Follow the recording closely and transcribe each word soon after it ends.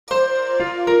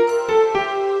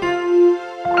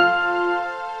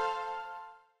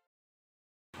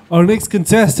Our next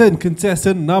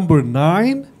contestant number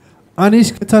 9,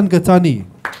 Anish Katani.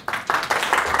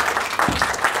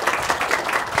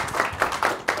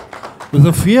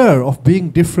 The fear of being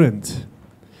different.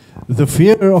 The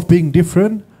fear of being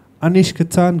different, Anish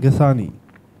Gathani.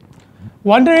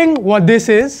 Wondering what this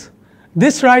is?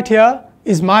 This right here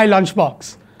is my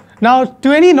lunchbox. Now, to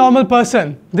any normal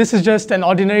person, this is just an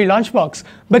ordinary lunchbox.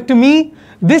 But to me,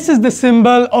 this is the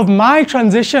symbol of my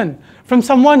transition from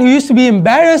someone who used to be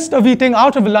embarrassed of eating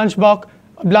out of a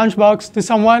lunchbox to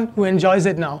someone who enjoys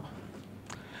it now.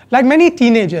 Like many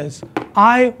teenagers,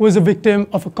 I was a victim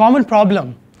of a common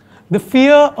problem, the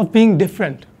fear of being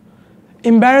different.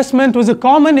 Embarrassment was a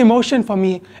common emotion for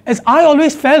me, as I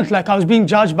always felt like I was being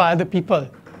judged by other people.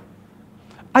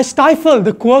 I stifled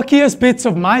the quirkiest bits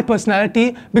of my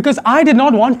personality because I did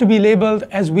not want to be labeled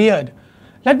as weird.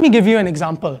 Let me give you an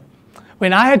example.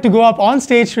 When I had to go up on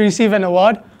stage to receive an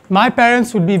award, my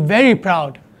parents would be very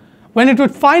proud. When it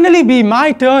would finally be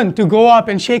my turn to go up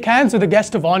and shake hands with a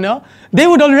guest of honor, they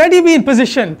would already be in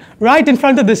position right in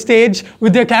front of the stage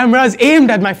with their cameras aimed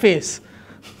at my face.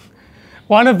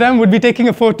 One of them would be taking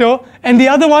a photo, and the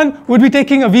other one would be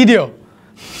taking a video.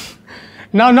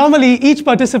 Now, normally, each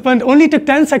participant only took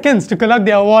 10 seconds to collect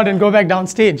their award and go back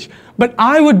downstage. But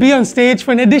I would be on stage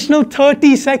for an additional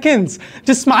 30 seconds,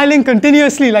 just smiling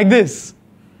continuously like this.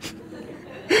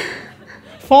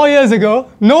 4 years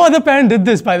ago, no other parent did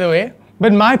this, by the way,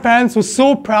 but my parents were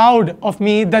so proud of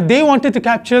me that they wanted to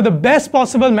capture the best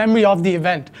possible memory of the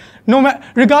event,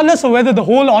 regardless of whether the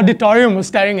whole auditorium was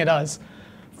staring at us.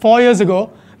 4 years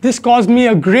ago, this caused me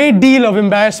a great deal of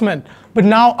embarrassment, but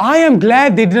now I am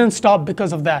glad they didn't stop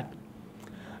because of that.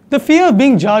 The fear of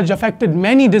being judged affected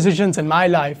many decisions in my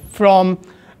life, from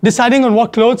deciding on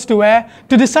what clothes to wear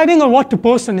to deciding on what to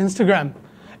post on Instagram.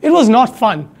 It was not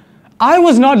fun. I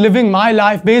was not living my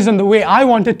life based on the way I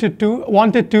wanted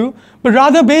to, but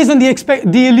rather based on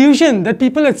the illusion that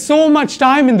people had so much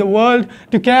time in the world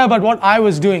to care about what I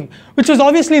was doing, which was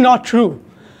obviously not true.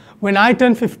 When I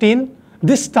turned 15,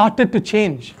 this started to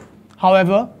change.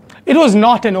 However, it was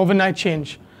not an overnight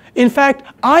change. In fact,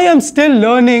 I am still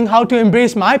learning how to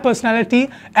embrace my personality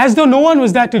as though no one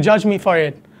was there to judge me for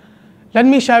it. Let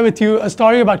me share with you a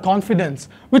story about confidence,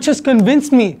 which has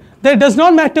convinced me that it does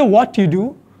not matter what you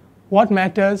do, what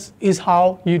matters is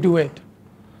how you do it.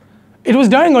 It was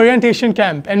during orientation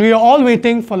camp, and we were all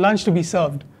waiting for lunch to be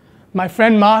served. My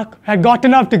friend Mark had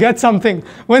gotten up to get something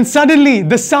when suddenly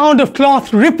the sound of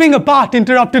cloth ripping apart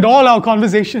interrupted all our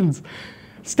conversations.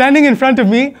 Standing in front of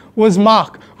me was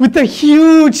Mark with a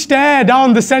huge tear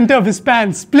down the center of his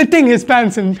pants, splitting his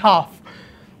pants in half.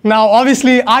 Now,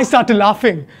 obviously, I started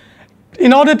laughing.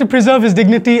 In order to preserve his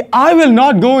dignity, I will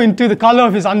not go into the color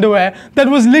of his underwear that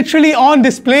was literally on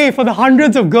display for the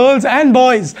hundreds of girls and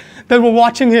boys that were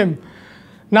watching him.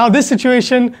 Now, this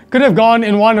situation could have gone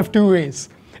in one of two ways.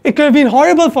 It could have been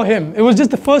horrible for him. It was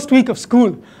just the first week of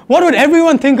school. What would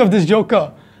everyone think of this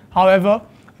joker? However,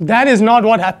 that is not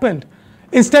what happened.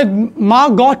 Instead,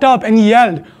 Mark got up and he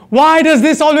yelled, "Why does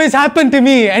this always happen to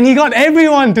me?" And he got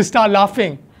everyone to start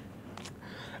laughing.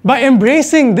 By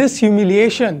embracing this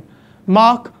humiliation,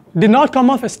 Mark did not come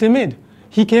off as timid.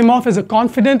 He came off as a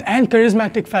confident and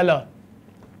charismatic fella.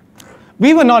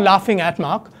 We were not laughing at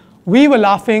Mark. We were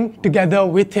laughing together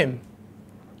with him.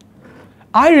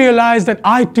 I realized that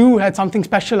I too had something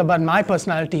special about my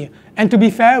personality. And to be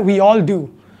fair, we all do.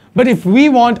 But if we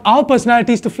want our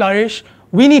personalities to flourish,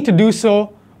 we need to do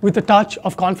so with a touch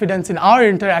of confidence in our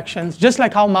interactions, just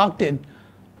like how Mark did.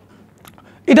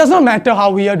 It does not matter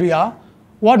how weird we are.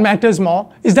 What matters more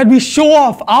is that we show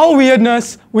off our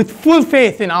weirdness with full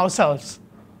faith in ourselves.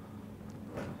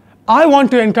 I want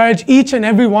to encourage each and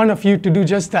every one of you to do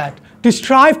just that, to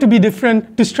strive to be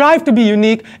different, to strive to be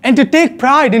unique, and to take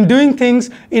pride in doing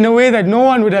things in a way that no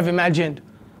one would have imagined.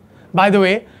 By the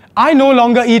way, I no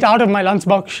longer eat out of my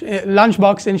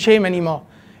lunchbox in shame anymore.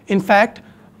 In fact,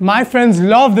 my friends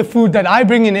love the food that I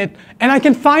bring in it, and I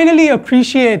can finally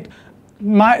appreciate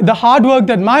the hard work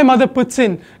that my mother puts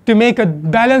in to make a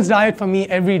balanced diet for me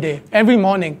every day, every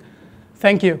morning.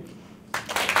 Thank you.